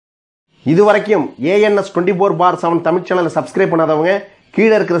இதுவரைக்கும் ஏஎன்எஸ் 24/7 தமிழ் சேனலை சப்ஸ்கிரைப் பண்ணாதவங்க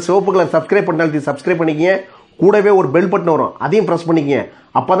கீழே இருக்கிற சிவப்பு கலர் சப்ஸ்கிரைப் பண்ணி சப்ஸ்கிரைப் பண்ணிக்கங்க. கூடவே ஒரு பெல் பட்டன் வரும், அதையும் ப்ரெஸ் பண்ணிக்கங்க.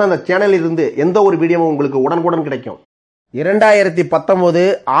 அப்போ தான் அந்த சேனலில் இருந்து எந்த ஒரு வீடியோவும் உங்களுக்கு உடனுக்குடன் கிடைக்கும். 2019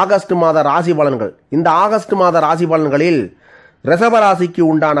 ஆகஸ்ட் மாத ராசி பலன்கள். இந்த ஆகஸ்ட் மாத ராசி பலன்களில் ரிஷபராசிக்கு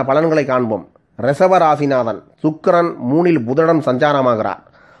உண்டான பலன்களை காண்போம். ரிஷபராசிநாதன் சுக்கிரன் 3 புதனுடன் சஞ்சாரமாகிறார்.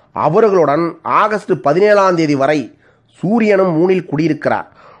 அவர்களுடன் ஆகஸ்ட் 17 வரை சூரியனும் 3 குடியிருக்கிறார்.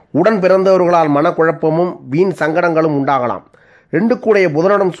 உடன் பிறந்தவர்களால் மனக்குழப்பமும் வீண் சங்கடங்களும் உண்டாகலாம். 2 கூடைய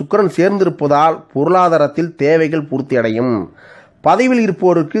புதனுடன் சுக்கிரன் சேர்ந்திருப்பதால் பொருளாதாரத்தில் தேவைகள் பூர்த்தியடையும். பதவியில்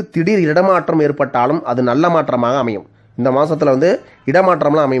இருப்போருக்கு திடீர் இடமாற்றம் ஏற்பட்டாலும் அது நல்ல மாற்றமாக அமையும். இந்த மாதத்தில்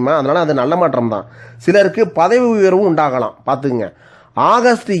இடமாற்றம்லாம் அமையுமா, அதனால் அது நல்ல மாற்றம் தான். சிலருக்கு பதவி உயர்வும் உண்டாகலாம், பார்த்துங்க.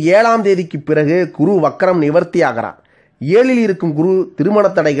 ஆகஸ்ட் 7 பிறகு குரு வக்கரம் நிவர்த்தி ஆகிறார். 7 இருக்கும் குரு திருமண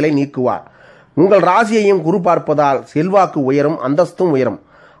தடைகளை நீக்குவார். உங்கள் ராசியையும் குரு பார்ப்பதால் செல்வாக்கு உயரும், அந்தஸ்தும் உயரும்.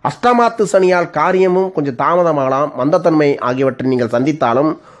 அஷ்டமாத்து சனியால் காரியமும் கொஞ்சம் தாமதமாகலாம். மந்தத்தன்மை ஆகியவற்றை நீங்கள்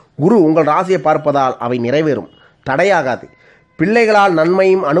சந்தித்தாலும் குரு உங்கள் ராசியை பார்ப்பதால் அவை நிறைவேறும், தடையாகாது. பிள்ளைகளால்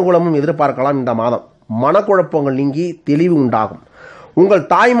நன்மையும் அனுகூலமும் எதிர்பார்க்கலாம். இந்த மாதம் மனக்குழப்பங்கள் நீங்கி தெளிவு உண்டாகும். உங்கள்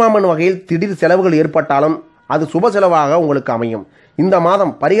தாய்மாமன் வகையில் திடீர் செலவுகள் ஏற்பட்டாலும் அது சுப செலவாக உங்களுக்கு அமையும். இந்த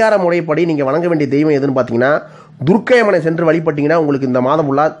மாதம் பரிகார முறைப்படி நீங்கள் வணங்க வேண்டிய தெய்வம் எதுன்னு பார்த்தீங்கன்னா துர்க்கையம்மனை சென்று வழிபட்டீங்கன்னா உங்களுக்கு இந்த மாதம்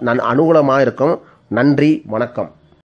உள்ள அனுகூலமாக இருக்கும். நன்றி, வணக்கம்.